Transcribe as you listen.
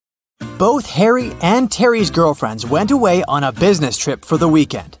Both Harry and Terry's girlfriends went away on a business trip for the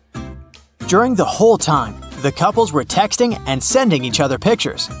weekend. During the whole time, the couples were texting and sending each other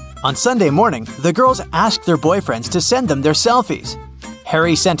pictures. On Sunday morning, the girls asked their boyfriends to send them their selfies.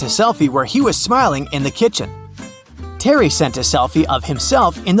 Harry sent a selfie where he was smiling in the kitchen. Terry sent a selfie of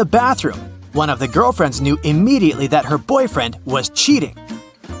himself in the bathroom. One of the girlfriends knew immediately that her boyfriend was cheating.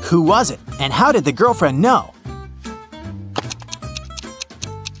 Who was it, and how did the girlfriend know?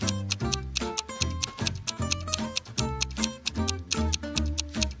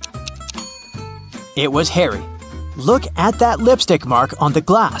 It was Harry. Look at that lipstick mark on the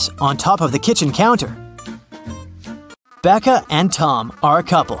glass on top of the kitchen counter. Becca and Tom are a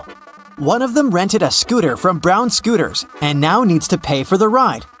couple. One of them rented a scooter from Brown Scooters and now needs to pay for the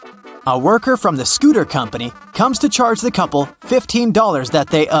ride. A worker from the scooter company comes to charge the couple $15 that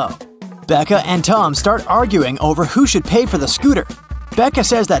they owe. Becca and Tom start arguing over who should pay for the scooter. Becca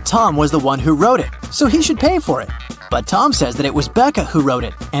says that Tom was the one who wrote it, so he should pay for it. But Tom says that it was Becca who wrote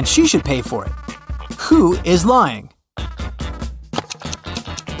it and she should pay for it. Who is lying?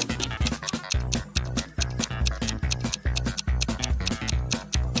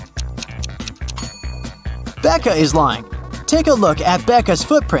 Becca is lying. Take a look at Becca's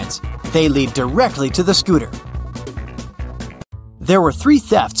footprints. They lead directly to the scooter. There were 3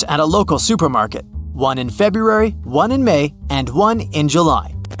 thefts at a local supermarket. One in February, one in May, and one in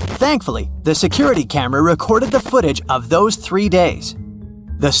July. Thankfully, the security camera recorded the footage of those 3 days.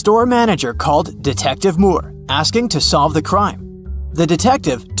 The store manager called Detective Moore, asking to solve the crime. The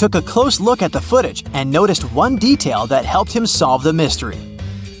detective took a close look at the footage and noticed one detail that helped him solve the mystery.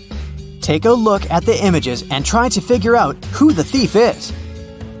 Take a look at the images and try to figure out who the thief is.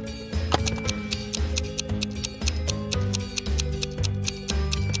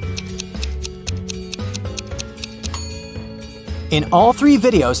 In all 3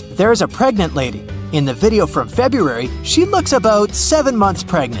 videos, there is a pregnant lady. In the video from February, she looks about 7 months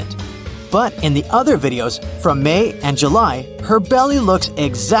pregnant. But in the other videos, from May and July, her belly looks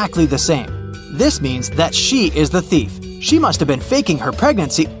exactly the same. This means that she is the thief. She must have been faking her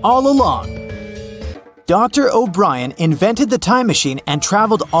pregnancy all along. Dr. O'Brien invented the time machine and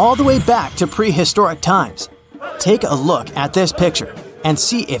traveled all the way back to prehistoric times. Take a look at this picture and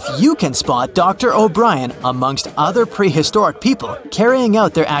see if you can spot Dr. O'Brien amongst other prehistoric people carrying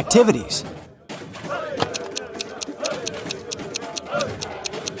out their activities.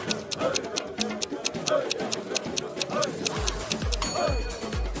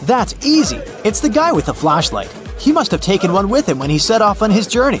 That's easy. It's the guy with the flashlight. He must have taken one with him when he set off on his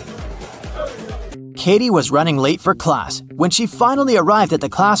journey. Katie was running late for class. When she finally arrived at the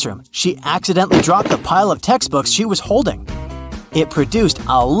classroom, she accidentally dropped the pile of textbooks she was holding. It produced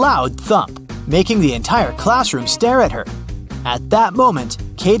a loud thump, making the entire classroom stare at her. At that moment,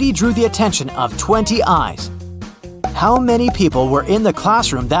 Katie drew the attention of 20 eyes. How many people were in the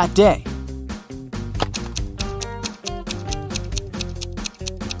classroom that day?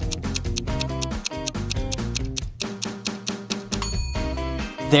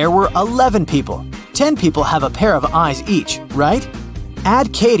 There were 11 people. 10 people have a pair of eyes each, right?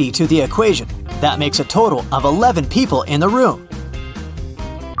 Add Katie to the equation. That makes a total of 11 people in the room.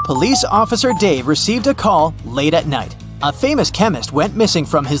 Police officer Dave received a call late at night. A famous chemist went missing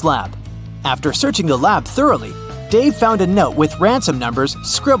from his lab. After searching the lab thoroughly, Dave found a note with ransom numbers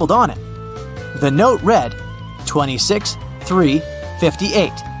scribbled on it. The note read 26 3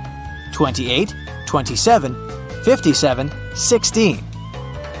 58, 28 27 57 16.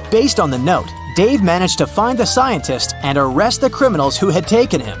 Based on the note, Dave managed to find the scientist and arrest the criminals who had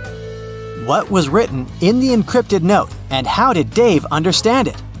taken him. What was written in the encrypted note, and how did Dave understand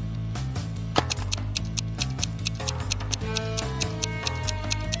it?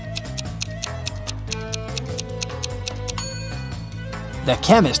 The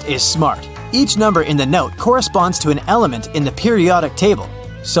chemist is smart. Each number in the note corresponds to an element in the periodic table.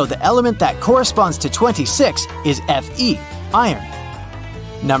 So the element that corresponds to 26 is Fe, iron.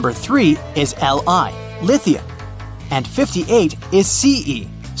 Number 3 is Li, lithium. And 58 is Ce,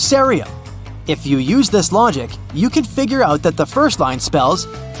 cerium. If you use this logic, you can figure out that the first line spells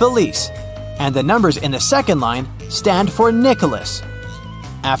Felice, and the numbers in the second line stand for Nicholas.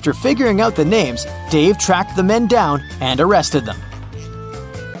 After figuring out the names, Dave tracked the men down and arrested them.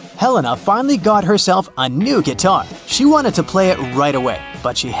 Helena finally got herself a new guitar. She wanted to play it right away,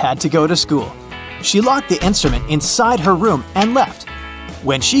 but she had to go to school. She locked the instrument inside her room and left.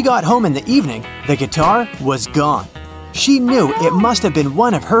 When she got home in the evening, the guitar was gone. She knew it must have been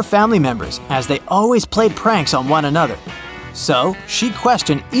one of her family members, as they always played pranks on one another. So she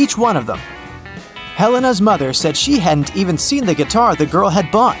questioned each one of them. Helena's mother said she hadn't even seen the guitar the girl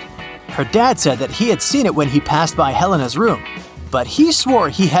had bought. Her dad said that he had seen it when he passed by Helena's room, but he swore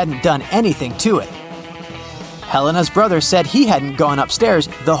he hadn't done anything to it. Helena's brother said he hadn't gone upstairs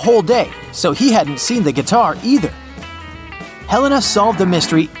the whole day, so he hadn't seen the guitar either. Helena solved the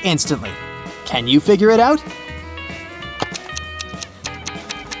mystery instantly. Can you figure it out?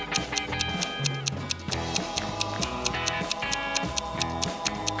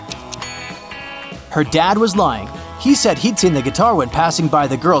 Her dad was lying. He said he'd seen the guitar when passing by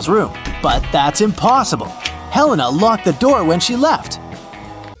the girl's room, but that's impossible. Helena locked the door when she left.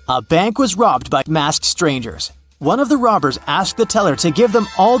 A bank was robbed by masked strangers. One of the robbers asked the teller to give them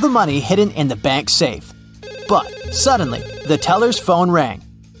all the money hidden in the bank safe. But suddenly, the teller's phone rang.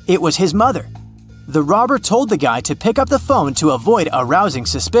 It was his mother. The robber told the guy to pick up the phone to avoid arousing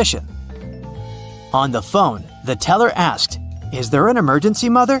suspicion. On the phone, the teller asked, "Is there an emergency,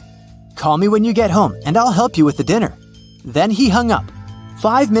 Mother? Call me when you get home and I'll help you with the dinner." Then he hung up.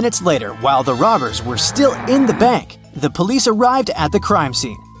 5 minutes later, while the robbers were still in the bank, the police arrived at the crime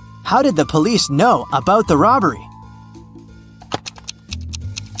scene. How did the police know about the robbery?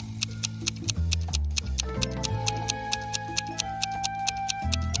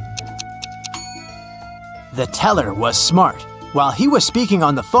 The teller was smart. While he was speaking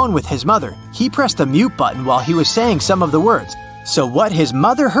on the phone with his mother, he pressed the mute button while he was saying some of the words. So what his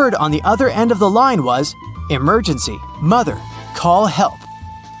mother heard on the other end of the line was, "Emergency, Mother, call help."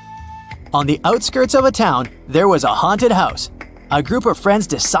 On the outskirts of a town, there was a haunted house. A group of friends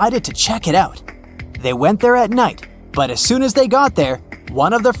decided to check it out. They went there at night, but as soon as they got there,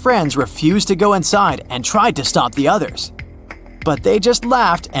 one of the friends refused to go inside and tried to stop the others. But they just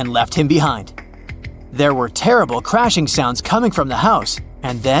laughed and left him behind. There were terrible crashing sounds coming from the house,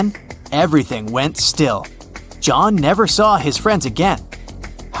 and then everything went still. John never saw his friends again.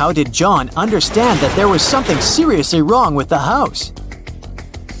 How did John understand that there was something seriously wrong with the house?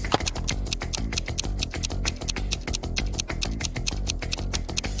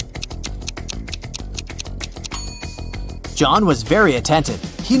 John was very attentive.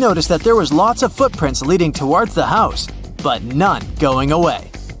 He noticed that there was lots of footprints leading towards the house, but none going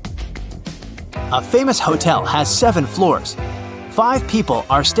away. A famous hotel has 7 floors. 5 people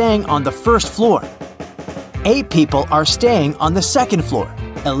are staying on the first floor. 8 people are staying on the second floor.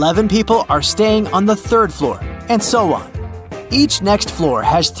 11 people are staying on the third floor, and so on. Each next floor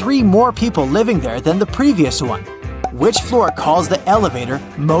has 3 more people living there than the previous one. Which floor calls the elevator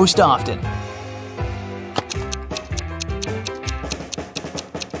most often?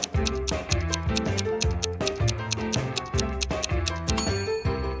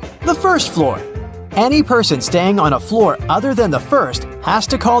 The first floor. Any person staying on a floor other than the first has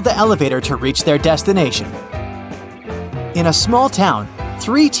to call the elevator to reach their destination. In a small town,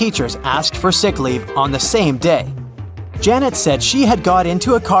 3 teachers asked for sick leave on the same day. Janet said she had got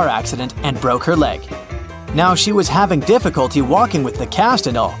into a car accident and broke her leg. Now she was having difficulty walking with the cast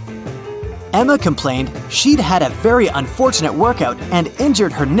and all. Emma complained she'd had a very unfortunate workout and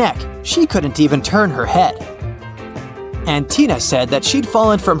injured her neck. She couldn't even turn her head. And Tina said that she'd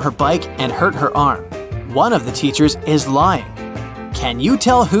fallen from her bike and hurt her arm. One of the teachers is lying. Can you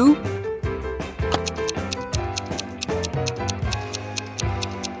tell who?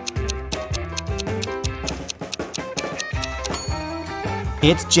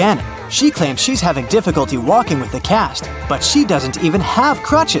 It's Janet. She claims she's having difficulty walking with the cast, but she doesn't even have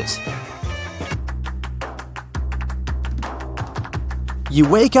crutches. You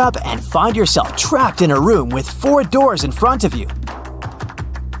wake up and find yourself trapped in a room with 4 doors in front of you.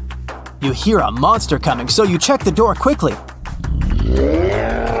 You hear a monster coming, so you check the door quickly.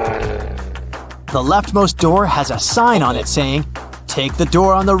 The leftmost door has a sign on it saying, "Take the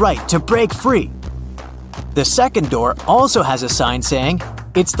door on the right to break free." The second door also has a sign saying,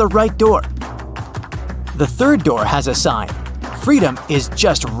 "It's the right door." The third door has a sign, "Freedom is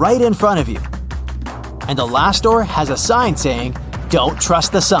just right in front of you." And the last door has a sign saying, "Don't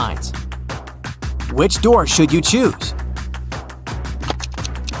trust the signs." Which door should you choose?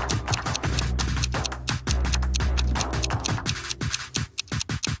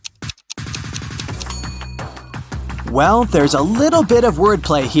 Well, there's a little bit of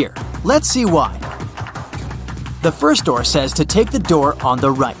wordplay here. Let's see why. The first door says to take the door on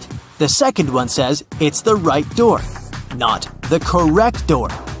the right. The second one says it's the right door. Not the correct door,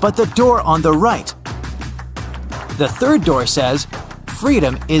 but the door on the right. The third door says,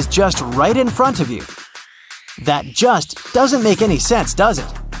 "Freedom is just right in front of you." That just doesn't make any sense, does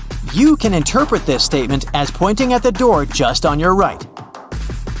it? You can interpret this statement as pointing at the door just on your right.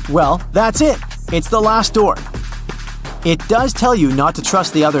 Well, that's it. It's the last door. It does tell you not to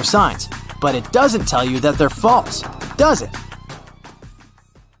trust the other signs, but it doesn't tell you that they're false, does it?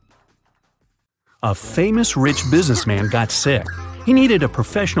 A famous rich businessman got sick. He needed a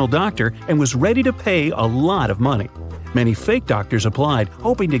professional doctor and was ready to pay a lot of money. Many fake doctors applied,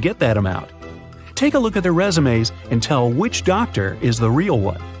 hoping to get that amount. Take a look at their resumes and tell which doctor is the real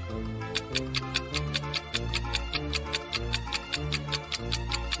one.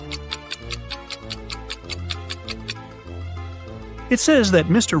 It says that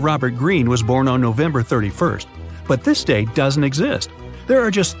Mr. Robert Greene was born on November 31st, but this date doesn't exist. There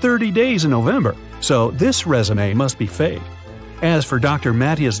are just 30 days in November, so this resume must be fake. As for Dr.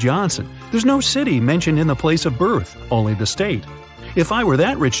 Matthias Johnson, there's no city mentioned in the place of birth, only the state. If I were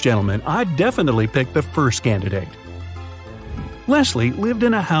that rich gentleman, I'd definitely pick the first candidate. Leslie lived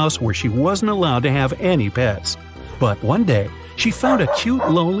in a house where she wasn't allowed to have any pets. But one day, she found a cute,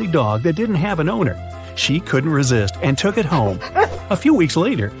 lonely dog that didn't have an owner. She couldn't resist and took it home. A few weeks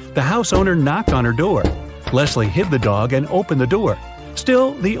later, the house owner knocked on her door. Leslie hid the dog and opened the door.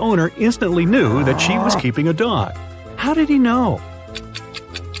 Still, the owner instantly knew that she was keeping a dog. How did he know?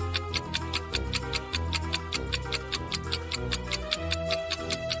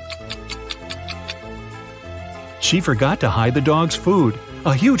 She forgot to hide the dog's food.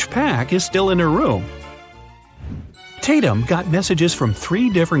 A huge pack is still in her room. Tatum got messages from 3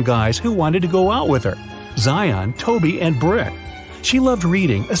 different guys who wanted to go out with her: Zion, Toby, and Brick. She loved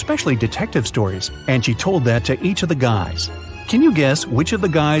reading, especially detective stories, and she told that to each of the guys. Can you guess which of the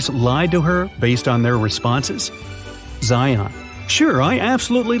guys lied to her based on their responses? Zion: Sure, I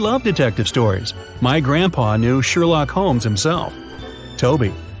absolutely love detective stories. My grandpa knew Sherlock Holmes himself.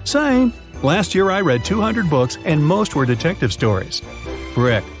 Toby: Same. Last year I read 200 books and most were detective stories.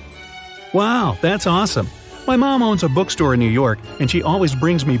 Brick: Wow, that's awesome. My mom owns a bookstore in New York and she always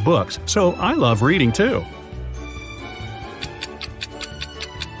brings me books, so I love reading too.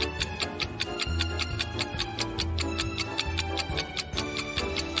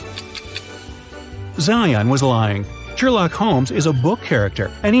 Zion was lying. Sherlock Holmes is a book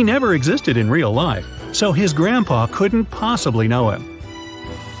character and he never existed in real life, so his grandpa couldn't possibly know him.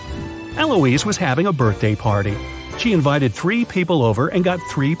 Eloise was having a birthday party. She invited 3 people over and got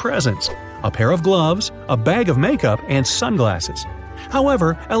 3 presents: a pair of gloves, a bag of makeup, and sunglasses.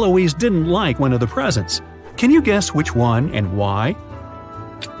 However, Eloise didn't like one of the presents. Can you guess which one and why?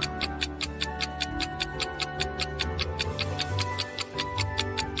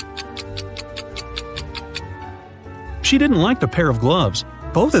 She didn't like the pair of gloves.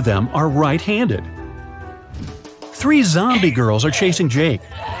 Both of them are right-handed. 3 zombie girls are chasing Jake.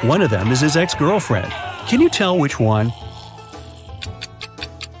 One of them is his ex-girlfriend. Can you tell which one?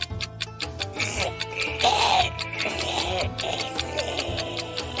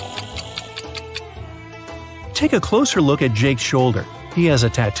 Take a closer look at Jake's shoulder. He has a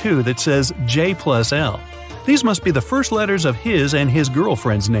tattoo that says J+L. These must be the first letters of his and his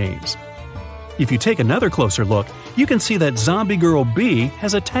girlfriend's names. If you take another closer look, you can see that zombie girl B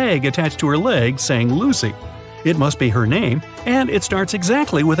has a tag attached to her leg saying Lucy. It must be her name, and it starts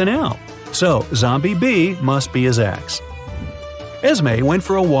exactly with an L. So, zombie B must be his ex. Esme went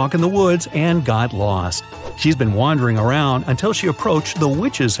for a walk in the woods and got lost. She's been wandering around until she approached the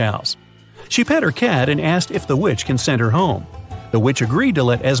witch's house. She pet her cat and asked if the witch can send her home. The witch agreed to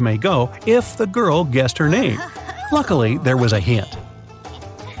let Esme go if the girl guessed her name. Luckily, there was a hint.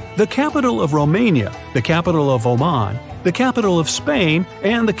 The capital of Romania, the capital of Oman, the capital of Spain,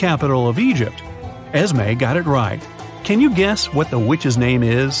 and the capital of Egypt. Esme got it right. Can you guess what the witch's name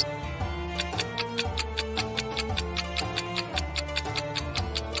is?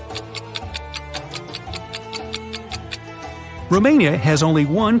 Romania has only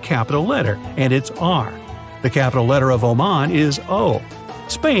one capital letter, and it's R. The capital letter of Oman is O.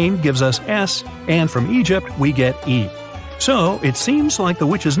 Spain gives us S, and from Egypt we get E. So it seems like the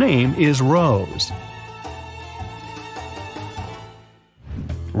witch's name is Rose.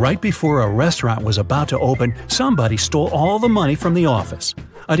 Right before a restaurant was about to open, somebody stole all the money from the office.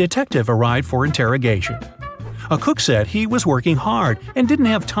 A detective arrived for interrogation. A cook said he was working hard and didn't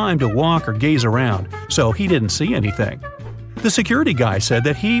have time to walk or gaze around, so he didn't see anything. The security guy said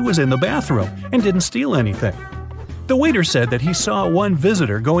that he was in the bathroom and didn't steal anything. The waiter said that he saw one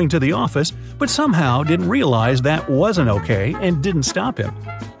visitor going to the office, but somehow didn't realize that wasn't okay and didn't stop him.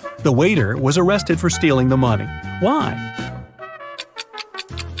 The waiter was arrested for stealing the money. Why?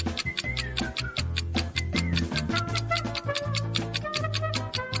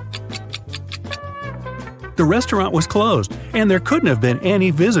 The restaurant was closed, and there couldn't have been any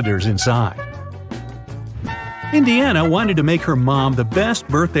visitors inside. Indiana wanted to make her mom the best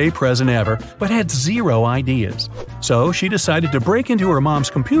birthday present ever, but had zero ideas. So she decided to break into her mom's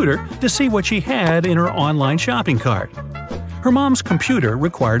computer to see what she had in her online shopping cart. Her mom's computer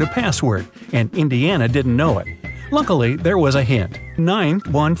required a password, and Indiana didn't know it. Luckily, there was a hint: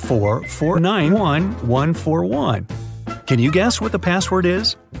 914491141. Can you guess what the password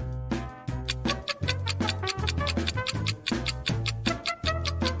is?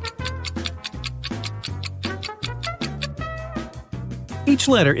 Each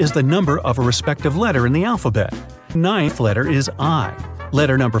letter is the number of a respective letter in the alphabet. Ninth letter is I.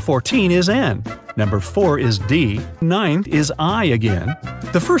 Letter number 14 is N. Number 4 is D. Ninth is I again.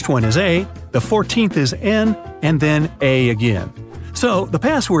 The first one is A, the 14th is N, and then A again. So the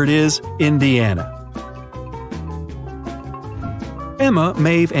password is Indiana. Emma,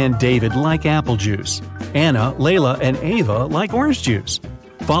 Maeve, and David like apple juice. Anna, Layla, and Ava like orange juice.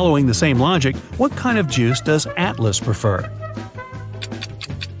 Following the same logic, what kind of juice does Atlas prefer?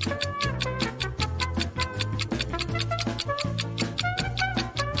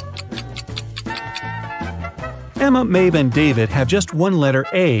 Emma, Maeve, and David have just one letter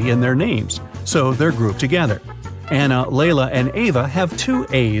A in their names, so they're grouped together. Anna, Layla, and Ava have 2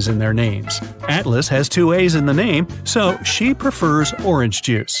 A's in their names. Atlas has 2 A's in the name, so she prefers orange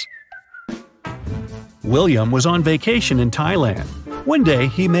juice. William was on vacation in Thailand. One day,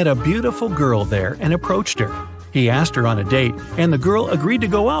 he met a beautiful girl there and approached her. He asked her on a date, and the girl agreed to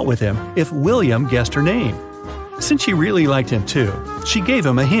go out with him if William guessed her name. Since she really liked him too, she gave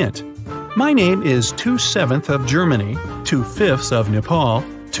him a hint. My name is 2/7 of Germany, 2/5 of Nepal,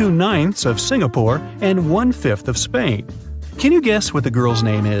 2/9 of Singapore, and 1/5 of Spain. Can you guess what the girl's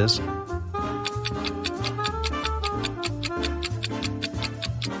name is?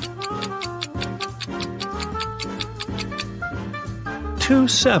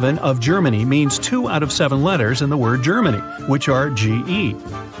 Two-7 of Germany means 2 out of 7 letters in the word Germany, which are GE.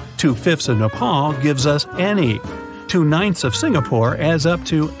 2/5 of Nepal gives us NE. 2/9 of Singapore adds up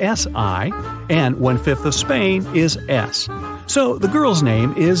to SI, and 1/5 of Spain is S. So the girl's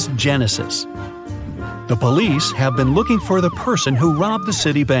name is Genesis. The police have been looking for the person who robbed the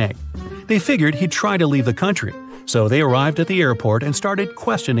city bank. They figured he'd try to leave the country, so they arrived at the airport and started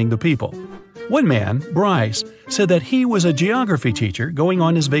questioning the people. One man, Bryce, said that he was a geography teacher going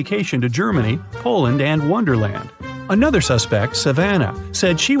on his vacation to Germany, Poland, and Wonderland. Another suspect, Savannah,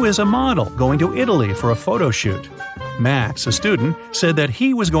 said she was a model going to Italy for a photo shoot. Max, a student, said that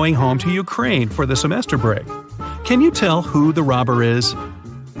he was going home to Ukraine for the semester break. Can you tell who the robber is?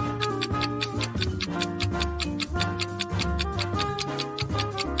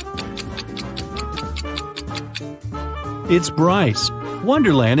 It's Bryce.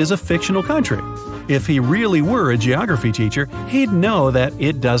 Wonderland is a fictional country. If he really were a geography teacher, he'd know that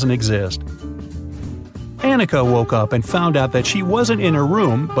it doesn't exist. Annika woke up and found out that she wasn't in her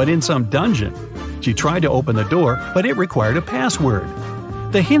room, but in some dungeon. She tried to open the door, but it required a password.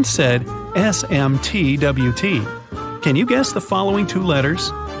 The hint said SMTWT. Can you guess the following 2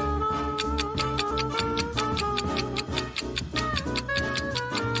 letters?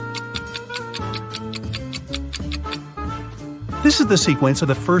 This is the sequence of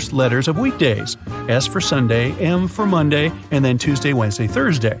the first letters of weekdays. S for Sunday, M for Monday, and then Tuesday, Wednesday,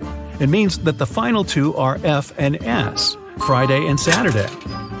 Thursday. It means that the final 2 are F and S, Friday and Saturday.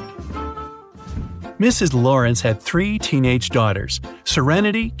 Mrs. Lawrence had 3 teenage daughters,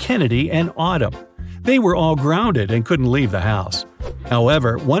 Serenity, Kennedy, and Autumn. They were all grounded and couldn't leave the house.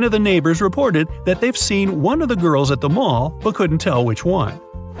 However, one of the neighbors reported that they've seen one of the girls at the mall but couldn't tell which one.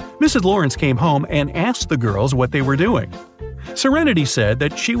 Mrs. Lawrence came home and asked the girls what they were doing. Serenity said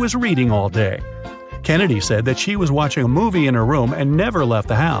that she was reading all day. Kennedy said that she was watching a movie in her room and never left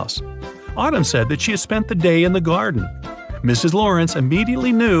the house. Autumn said that she had spent the day in the garden. Mrs. Lawrence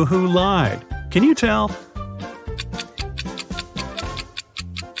immediately knew who lied. Can you tell?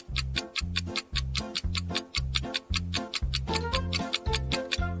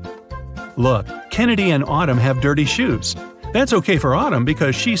 Look, Kennedy and Autumn have dirty shoes. That's okay for Autumn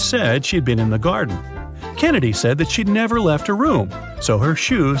because she said she'd been in the garden. Kennedy said that she'd never left her room, so her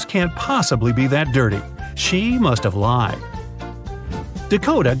shoes can't possibly be that dirty. She must have lied.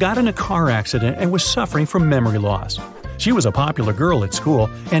 Dakota got in a car accident and was suffering from memory loss. She was a popular girl at school,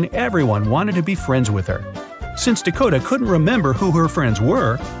 and everyone wanted to be friends with her. Since Dakota couldn't remember who her friends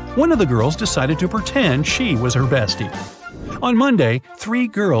were, one of the girls decided to pretend she was her bestie. On Monday, 3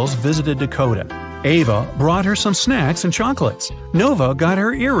 girls visited Dakota. Ava brought her some snacks and chocolates. Nova got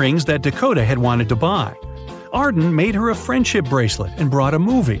her earrings that Dakota had wanted to buy. Arden made her a friendship bracelet and brought a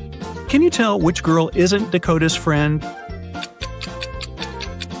movie. Can you tell which girl isn't Dakota's friend?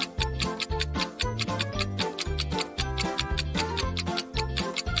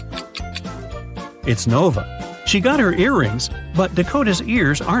 It's Nova. She got her earrings, but Dakota's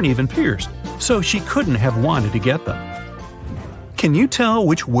ears aren't even pierced, so she couldn't have wanted to get them. Can you tell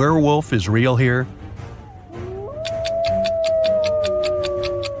which werewolf is real here?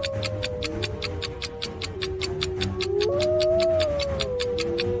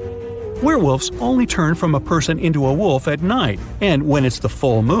 Werewolves only turn from a person into a wolf at night and when it's the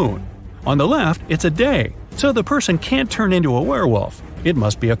full moon. On the left, it's a day, so the person can't turn into a werewolf. It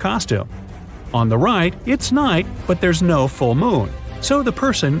must be a costume. On the right, it's night, but there's no full moon, so the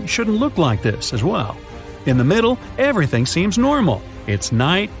person shouldn't look like this as well. In the middle, everything seems normal. It's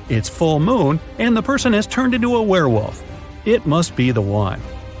night, it's full moon, and the person has turned into a werewolf. It must be the one.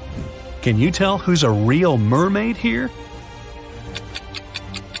 Can you tell who's a real mermaid here?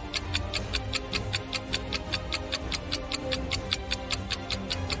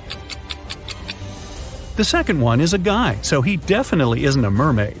 The second one is a guy, so he definitely isn't a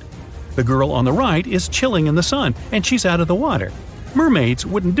mermaid. The girl on the right is chilling in the sun, and she's out of the water. Mermaids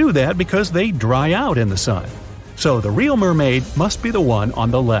wouldn't do that because they dry out in the sun. So the real mermaid must be the one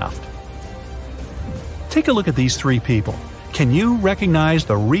on the left. Take a look at these three people. Can you recognize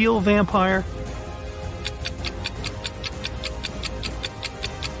the real vampire?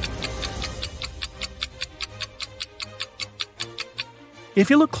 If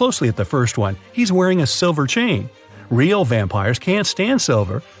you look closely at the first one, he's wearing a silver chain. Real vampires can't stand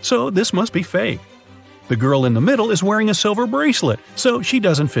silver, so this must be fake. The girl in the middle is wearing a silver bracelet, so she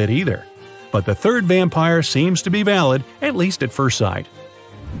doesn't fit either. But the third vampire seems to be valid, at least at first sight.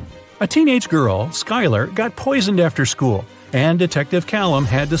 A teenage girl, Skylar, got poisoned after school, and Detective Callum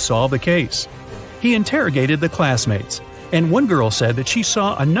had to solve the case. He interrogated the classmates, and one girl said that she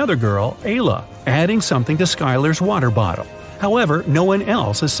saw another girl, Ayla, adding something to Skylar's water bottle. However, no one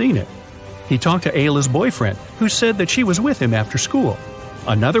else has seen it. He talked to Ayla's boyfriend, who said that she was with him after school.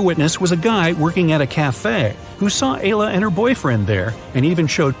 Another witness was a guy working at a cafe who saw Ayla and her boyfriend there and even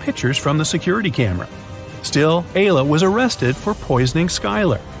showed pictures from the security camera. Still, Ayla was arrested for poisoning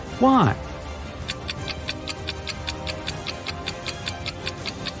Skylar. Why?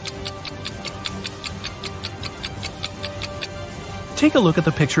 Take a look at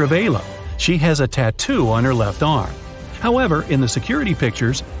the picture of Ayla. She has a tattoo on her left arm. However, in the security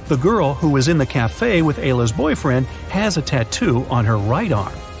pictures, the girl who was in the cafe with Ayla's boyfriend has a tattoo on her right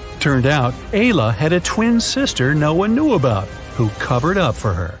arm. Turned out, Ayla had a twin sister no one knew about, who covered up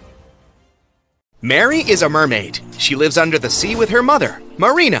for her. Mary is a mermaid. She lives under the sea with her mother,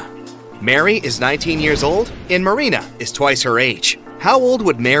 Marina. Mary is 19 years old, and Marina is twice her age. How old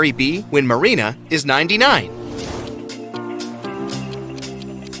would Mary be when Marina is 99?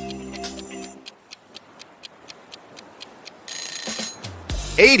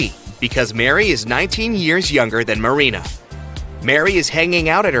 80, because Mary is 19 years younger than Marina. Mary is hanging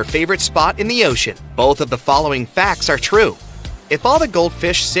out at her favorite spot in the ocean. Both of the following facts are true. If all the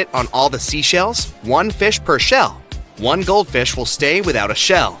goldfish sit on all the seashells, one fish per shell, one goldfish will stay without a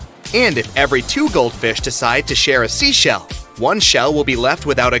shell. And if every two goldfish decide to share a seashell, one shell will be left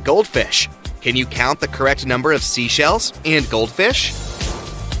without a goldfish. Can you count the correct number of seashells and goldfish?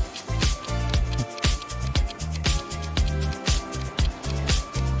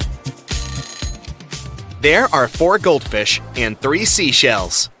 There are 4 goldfish and 3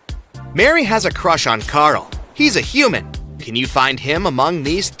 seashells. Mary has a crush on Carl. He's a human. Can you find him among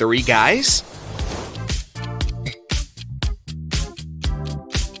these 3 guys?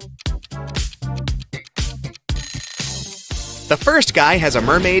 The first guy has a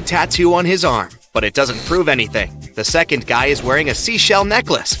mermaid tattoo on his arm, but it doesn't prove anything. The second guy is wearing a seashell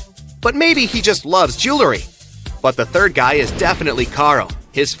necklace, but maybe he just loves jewelry. But the third guy is definitely Carl.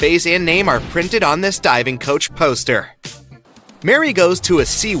 His face and name are printed on this diving coach poster. Mary goes to a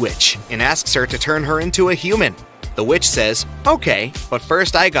sea witch and asks her to turn her into a human. The witch says, "Okay, but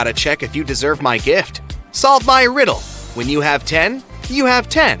first I gotta check if you deserve my gift. Solve my riddle. When you have 10, you have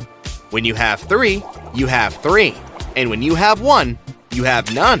 10. When you have 3, you have 3. And when you have 1, you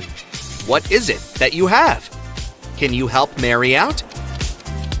have none. What is it that you have? Can you help Mary out?"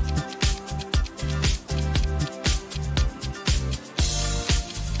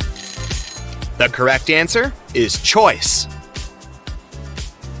 The correct answer is choice.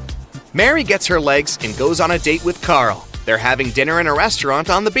 Mary gets her legs and goes on a date with Carl. They're having dinner in a restaurant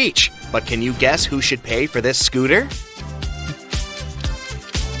on the beach. But can you guess who should pay for this scooter?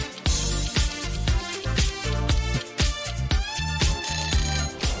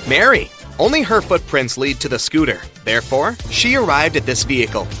 Mary. Only her footprints lead to the scooter. Therefore, she arrived at this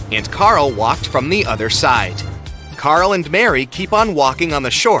vehicle, and Carl walked from the other side. Carl and Mary keep on walking on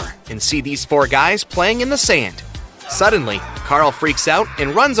the shore and see these 4 guys playing in the sand. Suddenly, Carl freaks out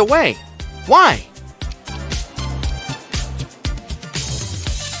and runs away. Why?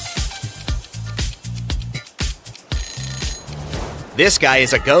 This guy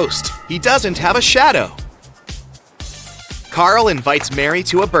is a ghost. He doesn't have a shadow. Carl invites Mary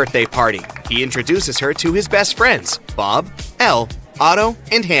to a birthday party. He introduces her to his best friends, Bob, Elle, Otto,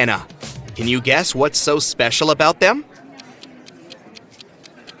 and Hannah. Can you guess what's so special about them?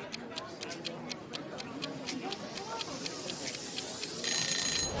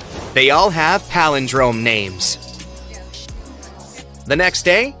 They all have palindrome names. The next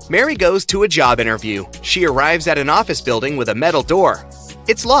day, Mary goes to a job interview. She arrives at an office building with a metal door.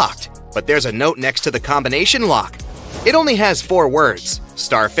 It's locked, but there's a note next to the combination lock. It only has 4 words: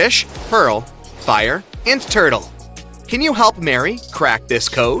 starfish, pearl, fire, and turtle. Can you help Mary crack this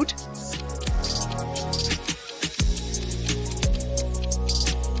code?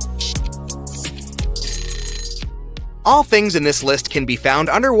 All things in this list can be found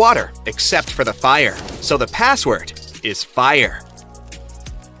underwater, except for the fire, so the password is fire.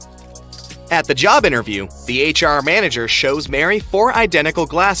 At the job interview, the HR manager shows Mary 4 identical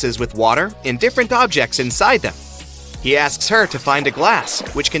glasses with water and different objects inside them. He asks her to find a glass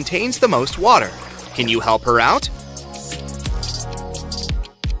which contains the most water. Can you help her out?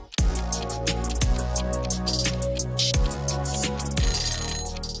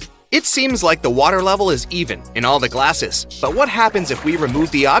 It seems like the water level is even in all the glasses, but what happens if we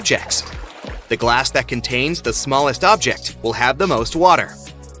remove the objects? The glass that contains the smallest object will have the most water.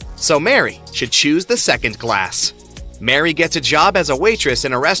 So Mary should choose the second glass. Mary gets a job as a waitress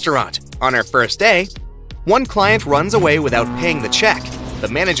in a restaurant. On her first day, one client runs away without paying the check. The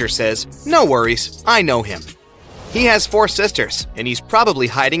manager says, "No worries, I know him." He has 4 sisters, and he's probably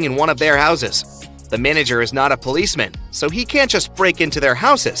hiding in one of their houses. The manager is not a policeman, so he can't just break into their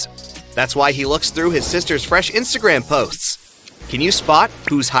houses. That's why he looks through his sister's fresh Instagram posts. Can you spot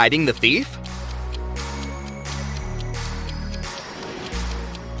who's hiding the thief?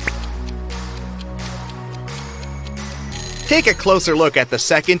 Take a closer look at the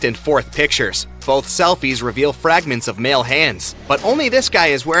second and fourth pictures. Both selfies reveal fragments of male hands, but only this guy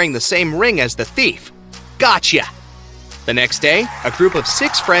is wearing the same ring as the thief. Gotcha! The next day, a group of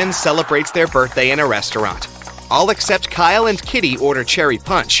 6 friends celebrates their birthday in a restaurant. All except Kyle and Kitty order cherry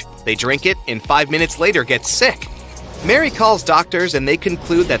punch. They drink it and 5 minutes later get sick. Mary calls doctors and they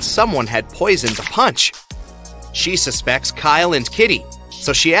conclude that someone had poisoned the punch. She suspects Kyle and Kitty,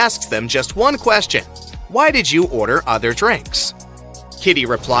 so she asks them just one question. Why did you order other drinks? Kitty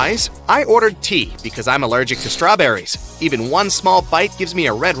replies, I ordered tea because I'm allergic to strawberries. Even one small bite gives me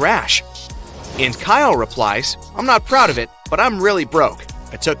a red rash. And Kyle replies, I'm not proud of it, but I'm really broke.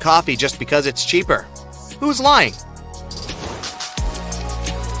 I took coffee just because it's cheaper. Who's lying?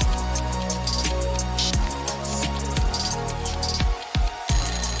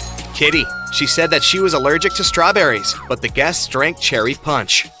 Kitty. She said that she was allergic to strawberries, but the guests drank cherry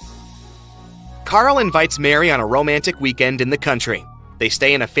punch. Carl invites Mary on a romantic weekend in the country. They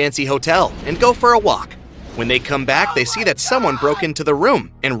stay in a fancy hotel and go for a walk. When they come back, they see that someone broke into the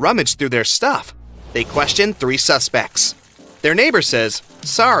room and rummaged through their stuff. They question 3 suspects. Their neighbor says,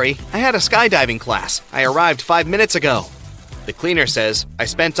 Sorry, I had a skydiving class. I arrived 5 minutes ago. The cleaner says, I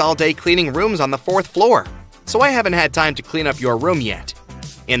spent all day cleaning rooms on the 4th floor, so I haven't had time to clean up your room yet.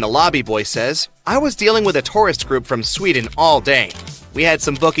 And the lobby boy says, I was dealing with a tourist group from Sweden all day. We had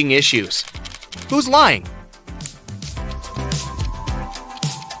some booking issues. Who's lying?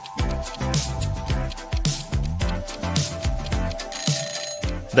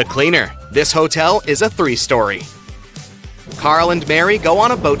 The cleaner. This hotel is a 3-story. Carl and Mary go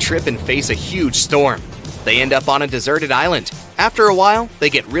on a boat trip and face a huge storm. They end up on a deserted island. After a while, they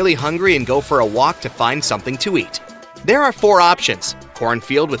get really hungry and go for a walk to find something to eat. There are 4 options: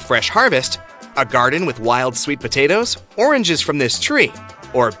 cornfield with fresh harvest, a garden with wild sweet potatoes, oranges from this tree,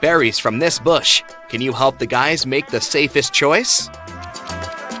 or berries from this bush. Can you help the guys make the safest choice?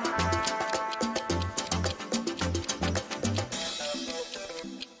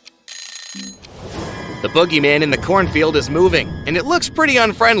 The boogeyman in the cornfield is moving, and it looks pretty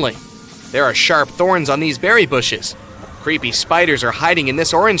unfriendly. There are sharp thorns on these berry bushes. Creepy spiders are hiding in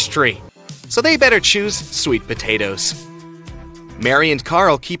this orange tree, so they better choose sweet potatoes. Mary and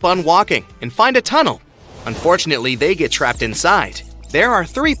Carl keep on walking and find a tunnel. Unfortunately, they get trapped inside. There are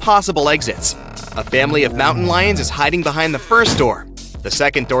 3 possible exits. A family of mountain lions is hiding behind the first door. The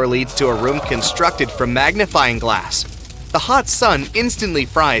second door leads to a room constructed from magnifying glass. The hot sun instantly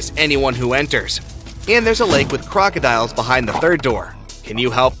fries anyone who enters. And there's a lake with crocodiles behind the third door. Can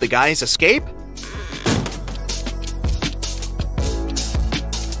you help the guys escape?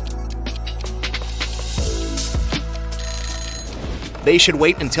 They should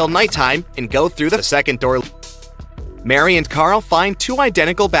wait until nighttime and go through the second door. Mary and Carl find 2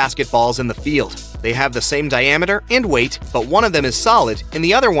 identical basketballs in the field. They have the same diameter and weight, but one of them is solid and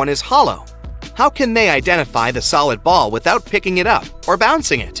the other one is hollow. How can they identify the solid ball without picking it up or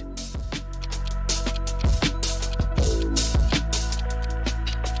bouncing it?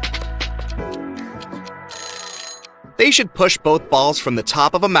 They should push both balls from the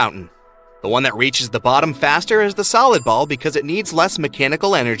top of a mountain. The one that reaches the bottom faster is the solid ball because it needs less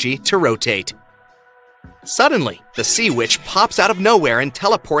mechanical energy to rotate. Suddenly, the Sea Witch pops out of nowhere and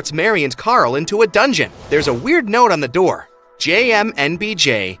teleports Mary and Carl into a dungeon. There's a weird note on the door: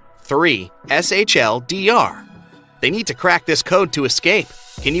 JMNBJ 3 SHLDR. They need to crack this code to escape.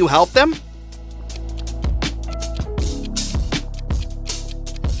 Can you help them?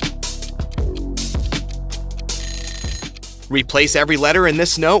 Replace every letter in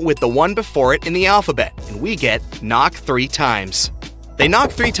this note with the one before it in the alphabet, and we get knock 3 times. They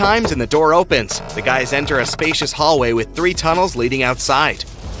knock 3 times and the door opens. The guys enter a spacious hallway with 3 tunnels leading outside.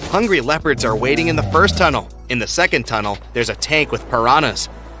 Hungry leopards are waiting in the first tunnel. In the second tunnel, there's a tank with piranhas.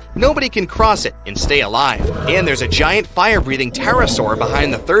 Nobody can cross it and stay alive. And there's a giant fire-breathing pterosaur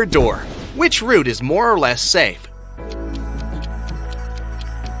behind the third door. Which route is more or less safe?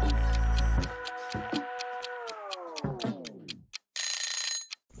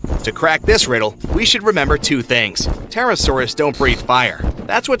 To crack this riddle, we should remember 2 things. Pterosaurs don't breathe fire.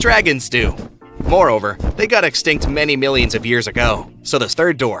 That's what dragons do. Moreover, they got extinct many millions of years ago, so this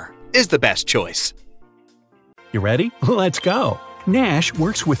third door is the best choice. You ready? Let's go! Nash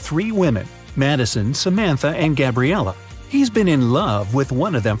works with 3 women: Madison, Samantha, and Gabriella. He's been in love with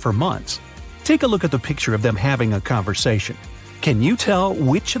one of them for months. Take a look at the picture of them having a conversation. Can you tell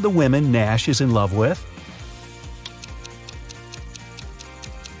which of the women Nash is in love with?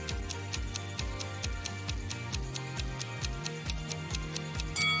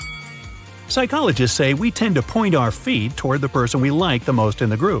 Psychologists say we tend to point our feet toward the person we like the most in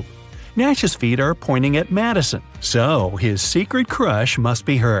the group. Nash's feet are pointing at Madison, so his secret crush must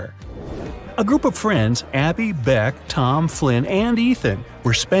be her. A group of friends, Abby, Beck, Tom, Flynn, and Ethan,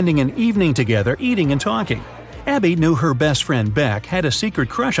 were spending an evening together eating and talking. Abby knew her best friend Beck had a secret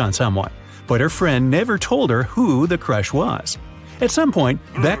crush on someone, but her friend never told her who the crush was. At some point,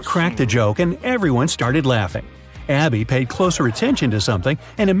 Beck cracked a joke and everyone started laughing. Abby paid closer attention to something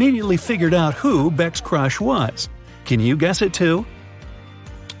and immediately figured out who Beck's crush was. Can you guess it too?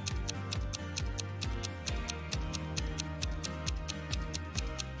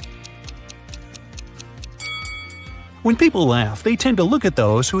 When people laugh, they tend to look at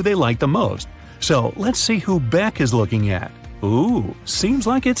those who they like the most. So let's see who Beck is looking at. Ooh, seems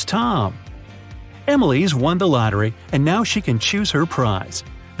like it's Tom. Emily's won the lottery and now she can choose her prize.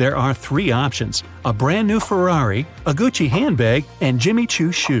 There are 3 options: a brand new Ferrari, a Gucci handbag, and Jimmy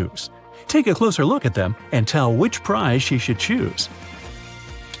Choo shoes. Take a closer look at them and tell which prize she should choose.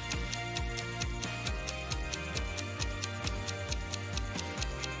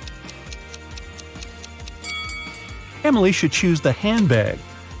 Emily should choose the handbag.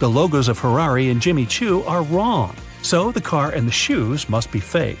 The logos of Ferrari and Jimmy Choo are wrong, so the car and the shoes must be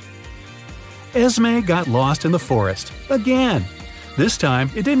fake. Esme got lost in the forest again. This time,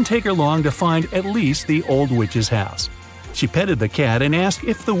 it didn't take her long to find at least the old witch's house. She petted the cat and asked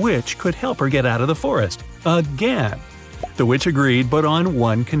if the witch could help her get out of the forest. Again! The witch agreed, but on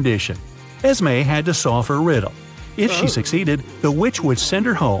one condition. Esme had to solve her riddle. If she succeeded, the witch would send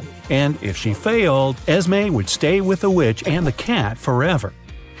her home, and if she failed, Esme would stay with the witch and the cat forever.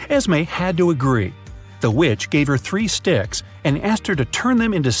 Esme had to agree. The witch gave her 3 sticks and asked her to turn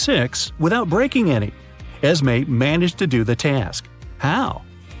them into 6 without breaking any. Esme managed to do the task. How?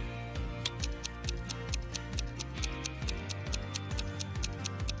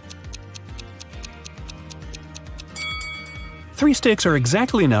 Three sticks are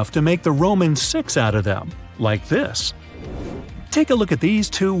exactly enough to make the Roman 6 out of them, like this. Take a look at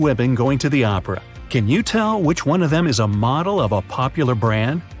these 2 women going to the opera. Can you tell which one of them is a model of a popular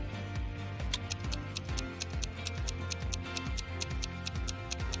brand?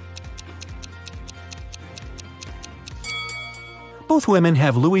 Both women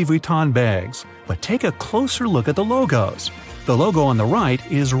have Louis Vuitton bags, but take a closer look at the logos. The logo on the right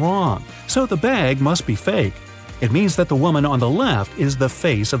is wrong, so the bag must be fake. It means that the woman on the left is the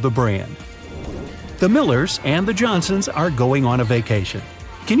face of the brand. The Millers and the Johnsons are going on a vacation.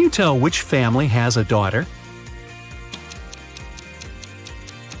 Can you tell which family has a daughter?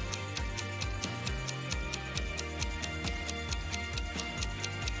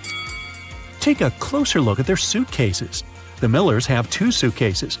 Take a closer look at their suitcases. The Millers have 2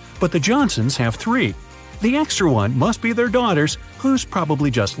 suitcases, but the Johnsons have 3. The extra one must be their daughter's, who's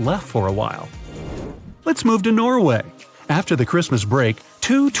probably just left for a while. Let's move to Norway. After the Christmas break, 2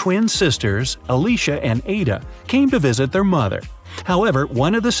 Two twin sisters, Alicia and Ada, came to visit their mother. However,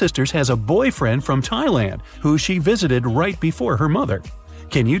 one of the sisters has a boyfriend from Thailand who she visited right before her mother.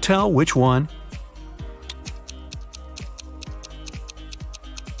 Can you tell which one?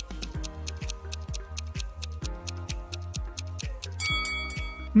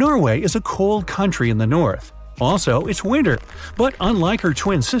 Norway is a cold country in the north. Also, it's winter, but unlike her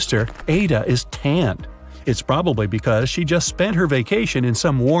twin sister, Ada is tanned. It's probably because she just spent her vacation in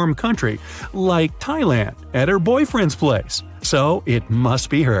some warm country, like Thailand, at her boyfriend's place. So it must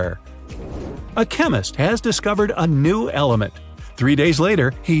be her. A chemist has discovered a new element. 3 days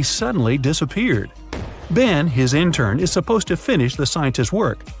later, he suddenly disappeared. Ben, his intern, is supposed to finish the scientist's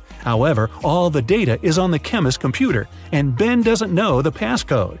work. However, all the data is on the chemist's computer, and Ben doesn't know the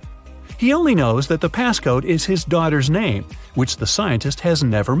passcode. He only knows that the passcode is his daughter's name, which the scientist has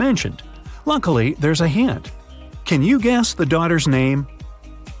never mentioned. Luckily, there's a hint. Can you guess the daughter's name?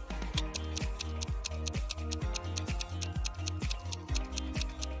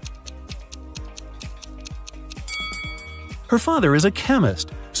 Her father is a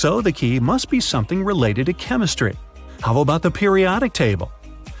chemist, so the key must be something related to chemistry. How about the periodic table?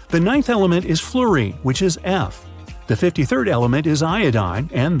 The 9th element is fluorine, which is F. The 53rd element is iodine,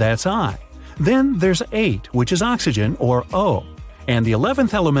 and that's I. Then there's 8, which is oxygen, or O. And the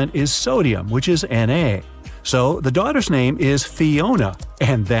 11th element is sodium, which is Na. So the daughter's name is Fiona,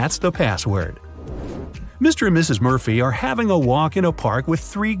 and that's the password. Mr. and Mrs. Murphy are having a walk in a park with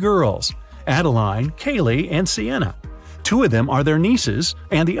 3 girls: Adeline, Kaylee, and Sienna. 2 of them are their nieces,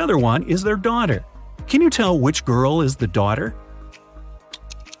 and the other one is their daughter. Can you tell which girl is the daughter?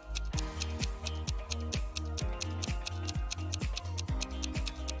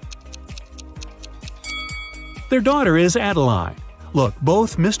 Their daughter is Adeline. Look,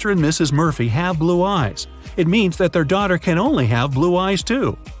 both Mr. and Mrs. Murphy have blue eyes. It means that their daughter can only have blue eyes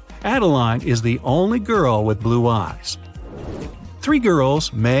too. Adeline is the only girl with blue eyes. 3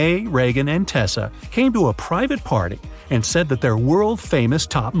 girls, May, Reagan, and Tessa, came to a private party and said that they're world-famous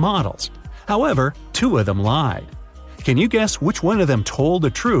top models. However, 2 of them lied. Can you guess which one of them told the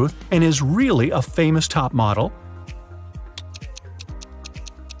truth and is really a famous top model?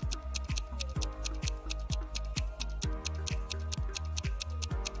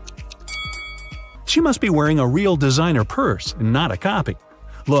 She must be wearing a real designer purse, not a copy.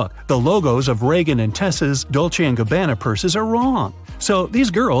 Look, the logos of Reagan and Tessa's Dolce & Gabbana purses are wrong, so these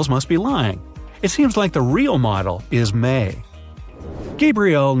girls must be lying. It seems like the real model is May.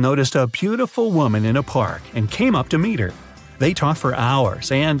 Gabriel noticed a beautiful woman in a park and came up to meet her. They talked for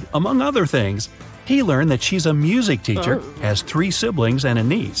hours and, among other things, he learned that she's a music teacher, has 3 siblings and a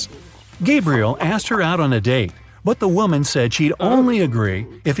niece. Gabriel asked her out on a date, but the woman said she'd only agree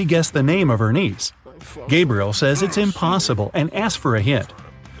if he guessed the name of her niece. Gabriel says it's impossible and asked for a hint.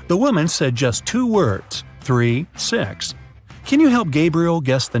 The woman said just 2 words, 3, 6. Can you help Gabriel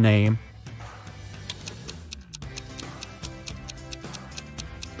guess the name?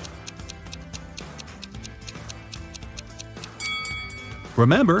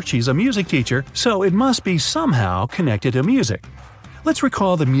 Remember, she's a music teacher, so it must be somehow connected to music. Let's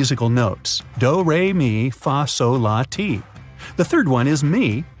recall the musical notes: do, re, mi, fa, sol, la, ti. The 3rd one is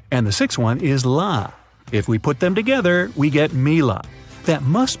mi, and the 6th one is la. If we put them together, we get Mila. That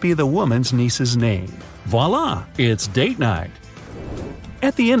must be the woman's niece's name. Voila! It's date night.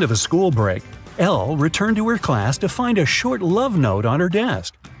 At the end of a school break, Elle returned to her class to find a short love note on her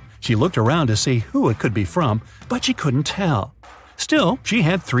desk. She looked around to see who it could be from, but she couldn't tell. Still, she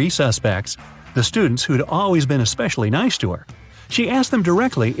had 3 suspects: the students who'd always been especially nice to her. She asked them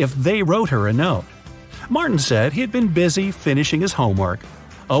directly if they wrote her a note. Martin said he had been busy finishing his homework.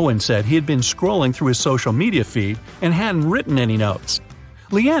 Owen said he had been scrolling through his social media feed and hadn't written any notes.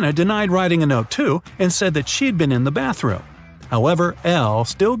 Leanna denied writing a note too and said that she'd been in the bathroom. However, Elle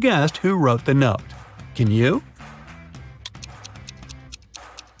still guessed who wrote the note. Can you?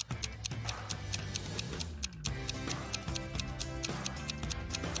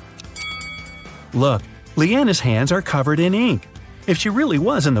 Look, Leanna's hands are covered in ink. If she really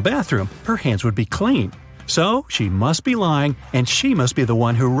was in the bathroom, her hands would be clean. So she must be lying, and she must be the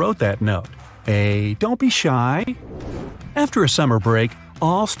one who wrote that note. Hey, don't be shy. After a summer break,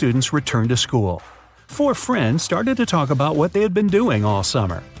 all students returned to school. 4 friends started to talk about what they had been doing all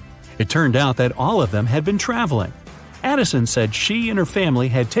summer. It turned out that all of them had been traveling. Addison said she and her family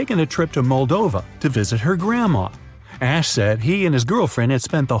had taken a trip to Moldova to visit her grandma. Ash said he and his girlfriend had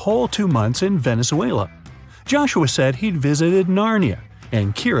spent the whole 2 months in Venezuela. Joshua said he'd visited Narnia,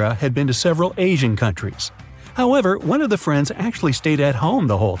 and Kira had been to several Asian countries. However, one of the friends actually stayed at home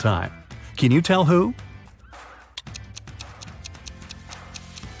the whole time. Can you tell who?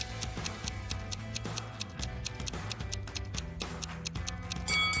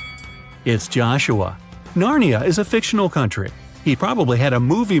 It's Joshua. Narnia is a fictional country. He probably had a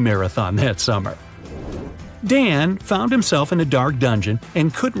movie marathon that summer. Dan found himself in a dark dungeon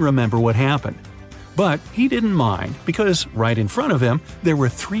and couldn't remember what happened. But he didn't mind because right in front of him there were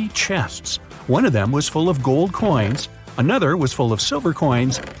 3 chests. One of them was full of gold coins, another was full of silver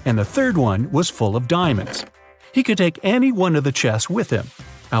coins, and the third one was full of diamonds. He could take any one of the chests with him.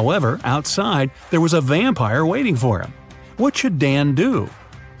 However, outside there was a vampire waiting for him. What should Dan do?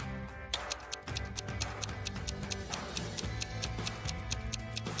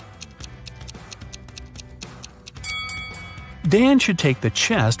 Dan should take the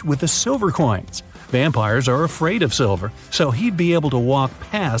chest with the silver coins. Vampires are afraid of silver, so he'd be able to walk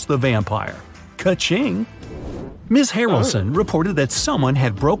past the vampire. Ka-ching! Ms. Harrelson reported that someone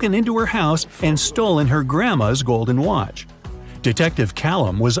had broken into her house and stolen her grandma's golden watch. Detective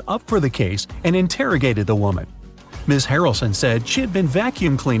Callum was up for the case and interrogated the woman. Ms. Harrelson said she had been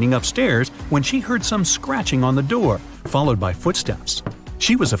vacuum cleaning upstairs when she heard some scratching on the door, followed by footsteps.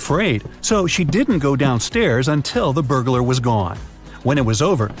 She was afraid, so she didn't go downstairs until the burglar was gone. When it was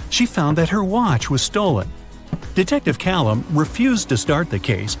over, she found that her watch was stolen. Detective Callum refused to start the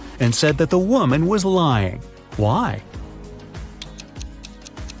case and said that the woman was lying. Why?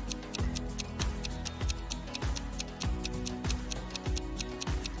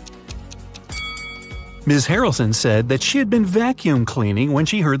 Ms. Harrelson said that she had been vacuum cleaning when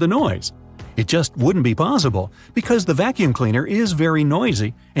she heard the noise. It just wouldn't be possible because the vacuum cleaner is very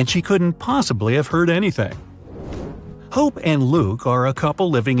noisy and she couldn't possibly have heard anything. Hope and Luke are a couple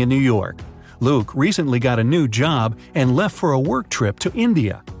living in New York. Luke recently got a new job and left for a work trip to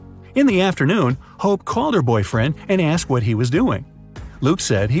India. In the afternoon, Hope called her boyfriend and asked what he was doing. Luke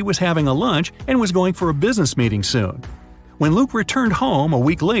said he was having a lunch and was going for a business meeting soon. When Luke returned home a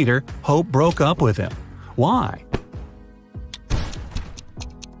week later, Hope broke up with him. Why?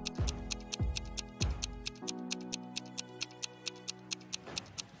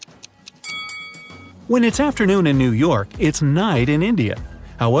 When it's afternoon in New York, it's night in India.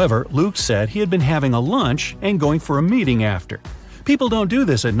 However, Luke said he had been having a lunch and going for a meeting after. People don't do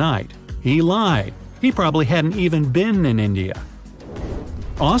this at night. He lied. He probably hadn't even been in India.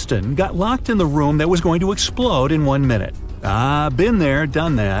 Austin got locked in the room that was going to explode in 1 minute. Been there,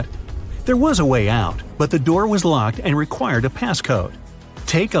 done that. There was a way out, but the door was locked and required a passcode.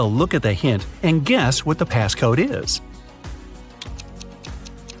 Take a look at the hint and guess what the passcode is.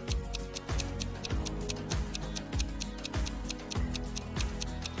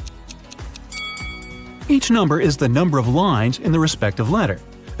 Each number is the number of lines in the respective letter.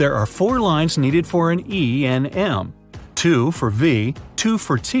 There are 4 lines needed for an E and M, 2 for V, 2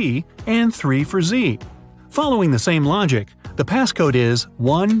 for T, and 3 for Z. Following the same logic, the passcode is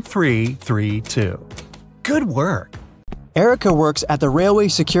 1332. Good work! Erica works at the Railway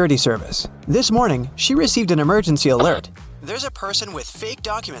Security Service. This morning, she received an emergency alert. There's a person with fake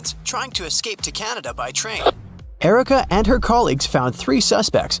documents trying to escape to Canada by train. Erica and her colleagues found 3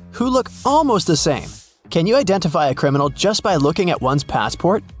 suspects who look almost the same. Can you identify a criminal just by looking at one's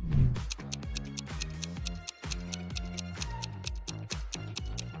passport?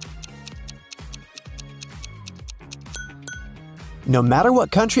 No matter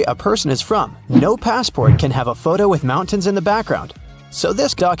what country a person is from, no passport can have a photo with mountains in the background. So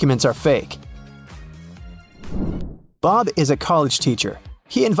these documents are fake. Bob is a college teacher.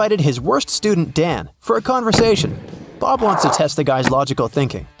 He invited his worst student, Dan, for a conversation. Bob wants to test the guy's logical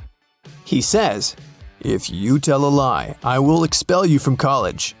thinking. He says, "If you tell a lie, I will expel you from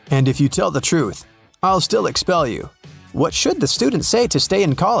college. And if you tell the truth, I'll still expel you." What should the student say to stay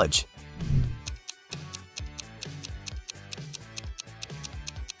in college?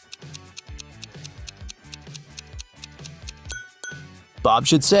 Bob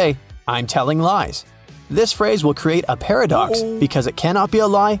should say, "I'm telling lies." This phrase will create a paradox because it cannot be a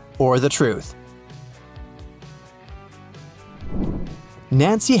lie or the truth.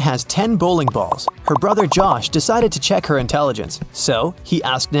 Nancy has 10 bowling balls. Her brother Josh decided to check her intelligence, so he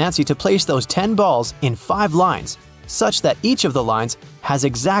asked Nancy to place those 10 balls in 5 lines, such that each of the lines has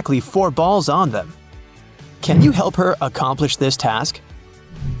exactly 4 balls on them. Can you help her accomplish this task?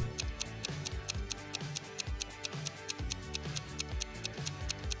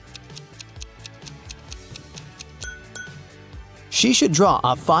 She should draw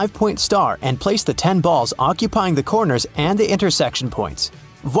a 5-point star and place the 10 balls occupying the corners and the intersection points.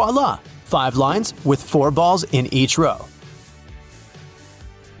 Voila! 5 lines with 4 balls in each row.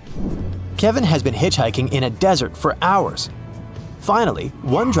 Kevin has been hitchhiking in a desert for hours. Finally,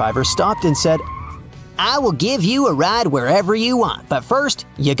 one driver stopped and said, "I will give you a ride wherever you want, but first,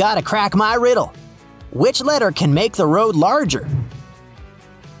 you gotta crack my riddle. Which letter can make the road larger?"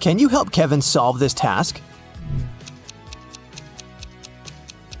 Can you help Kevin solve this task?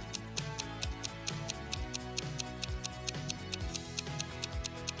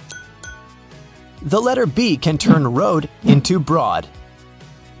 The letter B can turn road into broad.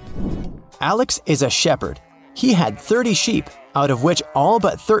 Alex is a shepherd. He had 30 sheep, out of which all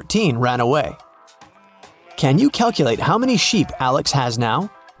but 13 ran away. Can you calculate how many sheep Alex has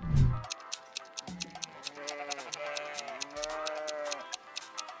now?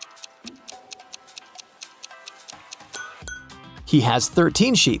 He has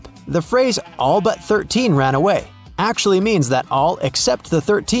 13 sheep. The phrase all but 13 ran away actually means that all except the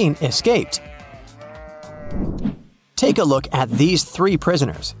 13 escaped. Take a look at these 3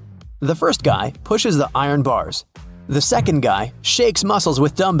 prisoners. The first guy pushes the iron bars. The second guy shakes muscles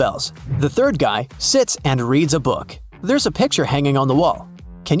with dumbbells. The third guy sits and reads a book. There's a picture hanging on the wall.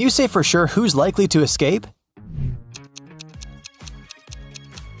 Can you say for sure who's likely to escape?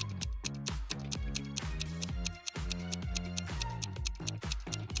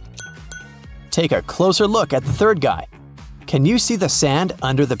 Take a closer look at the third guy. Can you see the sand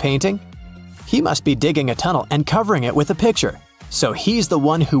under the painting? He must be digging a tunnel and covering it with a picture, so he's the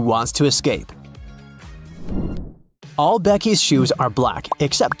one who wants to escape. All Becky's shoes are black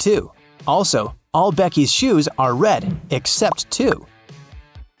except 2. Also, all Becky's shoes are red except 2.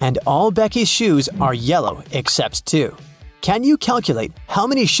 And all Becky's shoes are yellow except 2. Can you calculate how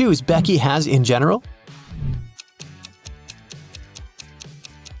many shoes Becky has in general?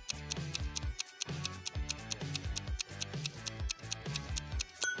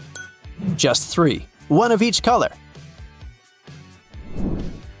 Just 3, one of each color.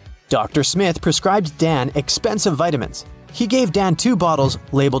 Dr. Smith prescribed Dan expensive vitamins. He gave Dan 2 bottles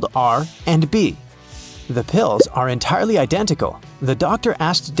labeled R and B. The pills are entirely identical. The doctor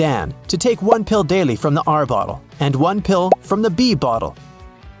asked Dan to take 1 pill daily from the R bottle and 1 pill from the B bottle.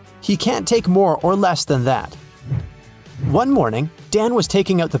 He can't take more or less than that. One morning, Dan was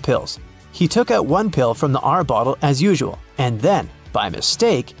taking out the pills. He took out 1 pill from the R bottle as usual, and then, by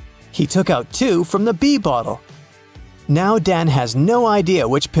mistake, he took out 2 from the B bottle. Now Dan has no idea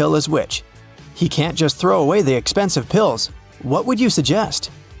which pill is which. He can't just throw away the expensive pills. What would you suggest?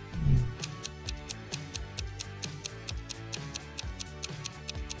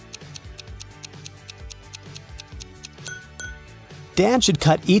 Dan should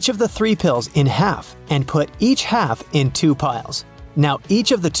cut each of the 3 pills in half and put each half in 2 piles. Now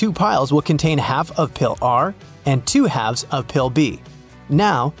each of the 2 piles will contain half of pill R and 2 halves of pill B.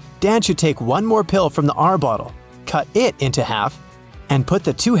 Now, Dan should take 1 more pill from the R bottle, cut it into half, and put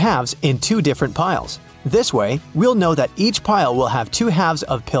the 2 halves in 2 different piles. This way, we'll know that each pile will have 2 halves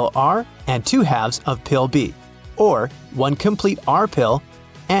of pill R and 2 halves of pill B, or 1 complete R pill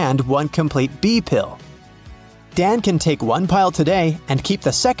and 1 complete B pill. Dan can take 1 pile today and keep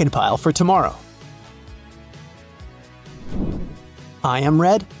the second pile for tomorrow. I am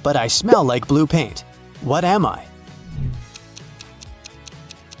red, but I smell like blue paint. What am I?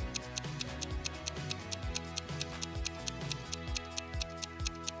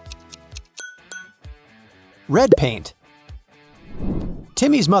 Red paint.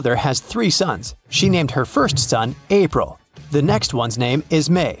 Timmy's mother has 3 sons. She named her first son April. The next one's name is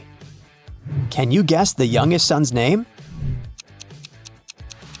May. Can you guess the youngest son's name?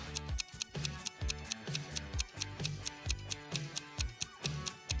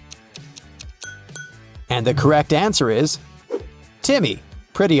 And the correct answer is Timmy.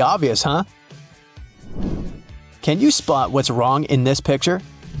 Pretty obvious, huh? Can you spot what's wrong in this picture?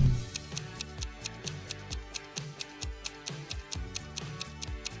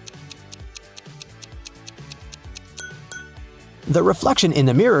 The reflection in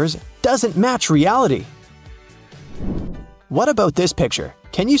the mirrors doesn't match reality. What about this picture?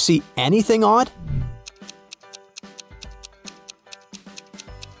 Can you see anything odd?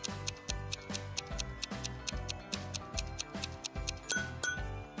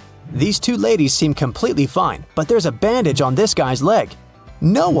 These 2 ladies seem completely fine, but there's a bandage on this guy's leg.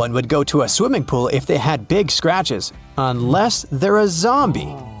 No one would go to a swimming pool if they had big scratches, unless they're a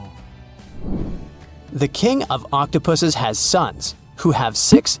zombie. The king of octopuses has sons who have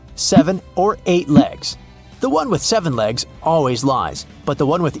 6, 7, or 8 legs. The one with 7 legs always lies, but the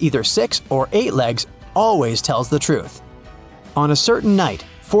one with either 6 or 8 legs always tells the truth. On a certain night,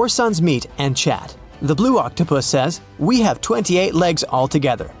 4 sons meet and chat. The blue octopus says, "We have 28 legs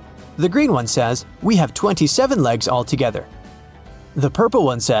altogether." The green one says, "We have 27 legs altogether." The purple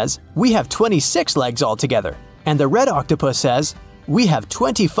one says, "We have 26 legs altogether." And the red octopus says, "We have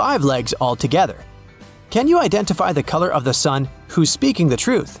 25 legs altogether." Can you identify the color of the son who's speaking the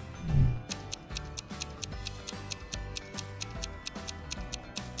truth?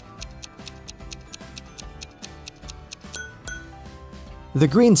 The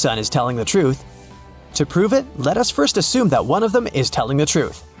green sun is telling the truth. To prove it, let us first assume that one of them is telling the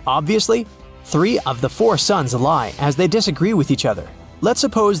truth. Obviously, 3 of the 4 suns lie as they disagree with each other. Let's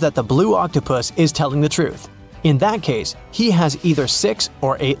suppose that the blue octopus is telling the truth. In that case, he has either 6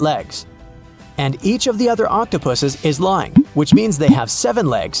 or 8 legs. And each of the other octopuses is lying, which means they have 7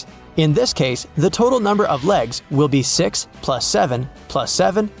 legs. In this case, the total number of legs will be 6 plus 7 plus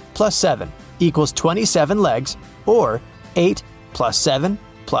 7 plus 7 equals 27 legs, or 8 plus 7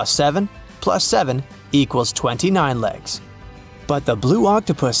 plus 7 plus 7 equals 29 legs. But the blue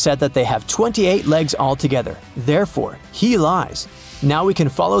octopus said that they have 28 legs altogether. Therefore, he lies. Now we can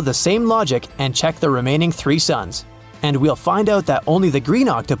follow the same logic and check the remaining 3 suns. And we'll find out that only the green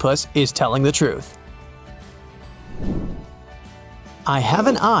octopus is telling the truth. I have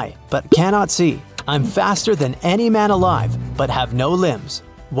an eye, but cannot see. I'm faster than any man alive, but have no limbs.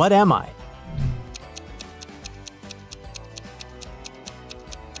 What am I?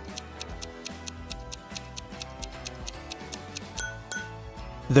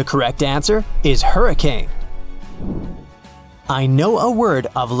 The correct answer is hurricane. I know a word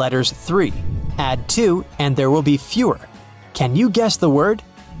of letters 3. Add 2 and there will be fewer. Can you guess the word?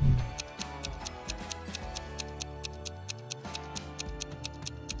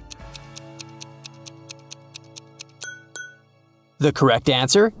 The correct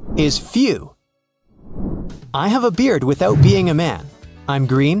answer is few. I have a beard without being a man. I'm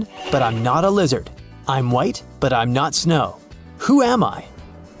green, but I'm not a lizard. I'm white, but I'm not snow. Who am I?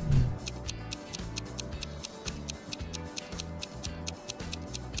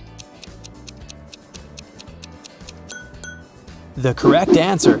 The correct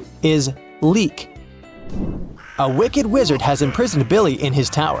answer is leek. A wicked wizard has imprisoned Billy in his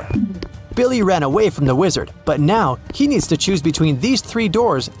tower. Billy ran away from the wizard, but now he needs to choose between these 3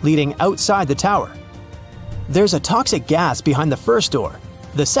 doors leading outside the tower. There's a toxic gas behind the first door.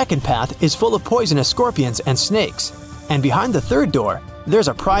 The second path is full of poisonous scorpions and snakes. And behind the third door, there's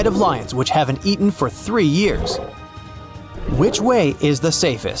a pride of lions which haven't eaten for 3 years. Which way is the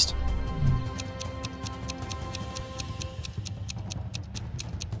safest?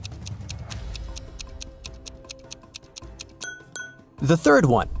 The third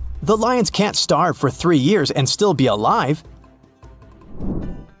one. The lions can't starve for 3 years and still be alive.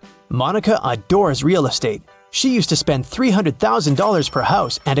 Monica adores real estate. She used to spend $300,000 per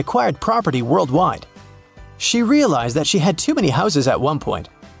house and acquired property worldwide. She realized that she had too many houses at one point,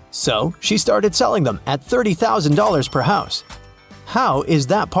 so she started selling them at $30,000 per house. How is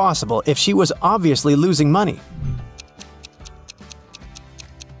that possible if she was obviously losing money?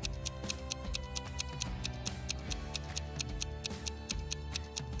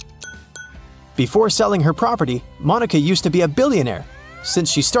 Before selling her property, Monica used to be a billionaire.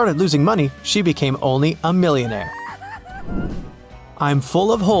 Since she started losing money, she became only a millionaire. I'm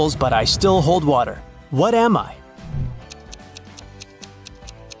full of holes, but I still hold water. What am I?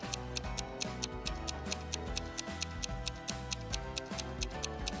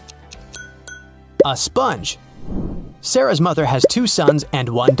 A sponge. Sarah's mother has 2 sons and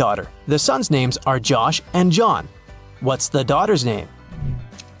 1 daughter. The sons' names are Josh and John. What's the daughter's name?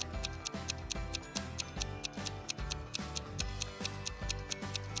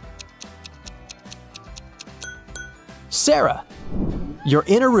 Sarah. You're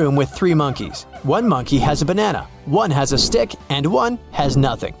in a room with 3 monkeys. 1 monkey has a banana, 1 has a stick, and 1 has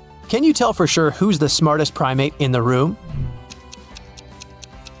nothing. Can you tell for sure who's the smartest primate in the room?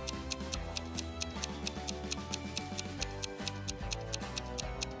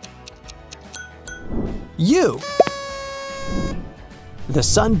 You! The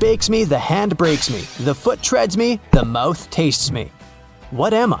sun bakes me, the hand breaks me, the foot treads me, the mouth tastes me.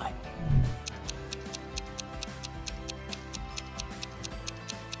 What am I?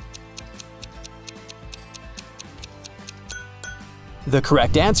 The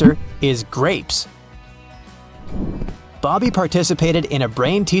correct answer is grapes. Bobby participated in a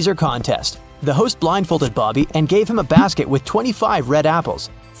brain teaser contest. The host blindfolded Bobby and gave him a basket with 25 red apples,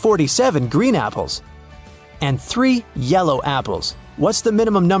 47 green apples, and 3 yellow apples. What's the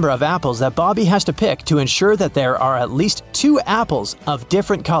minimum number of apples that Bobby has to pick to ensure that there are at least 2 apples of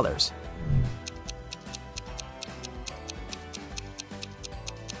different colors?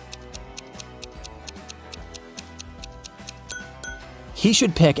 He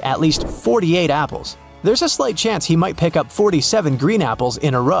should pick at least 48 apples. There's a slight chance he might pick up 47 green apples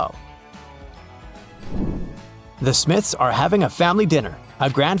in a row. The Smiths are having a family dinner. A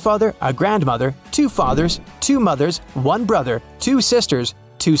grandfather, a grandmother, 2 fathers, 2 mothers, 1 brother, 2 sisters,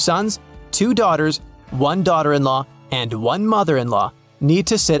 2 sons, 2 daughters, 1 daughter-in-law, and 1 mother-in-law need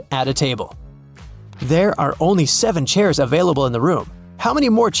to sit at a table. There are only 7 chairs available in the room. How many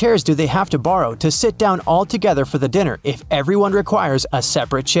more chairs do they have to borrow to sit down all together for the dinner if everyone requires a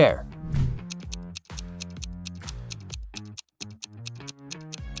separate chair?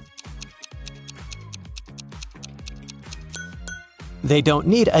 They don't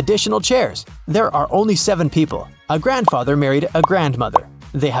need additional chairs. There are only 7 people. A grandfather married a grandmother.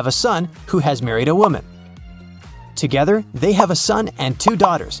 They have a son who has married a woman. Together, they have a son and 2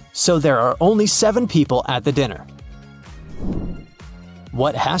 daughters, so there are only 7 people at the dinner.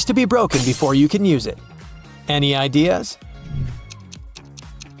 What has to be broken before you can use it? Any ideas?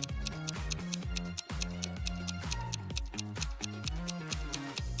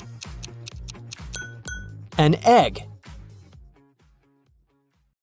 An egg.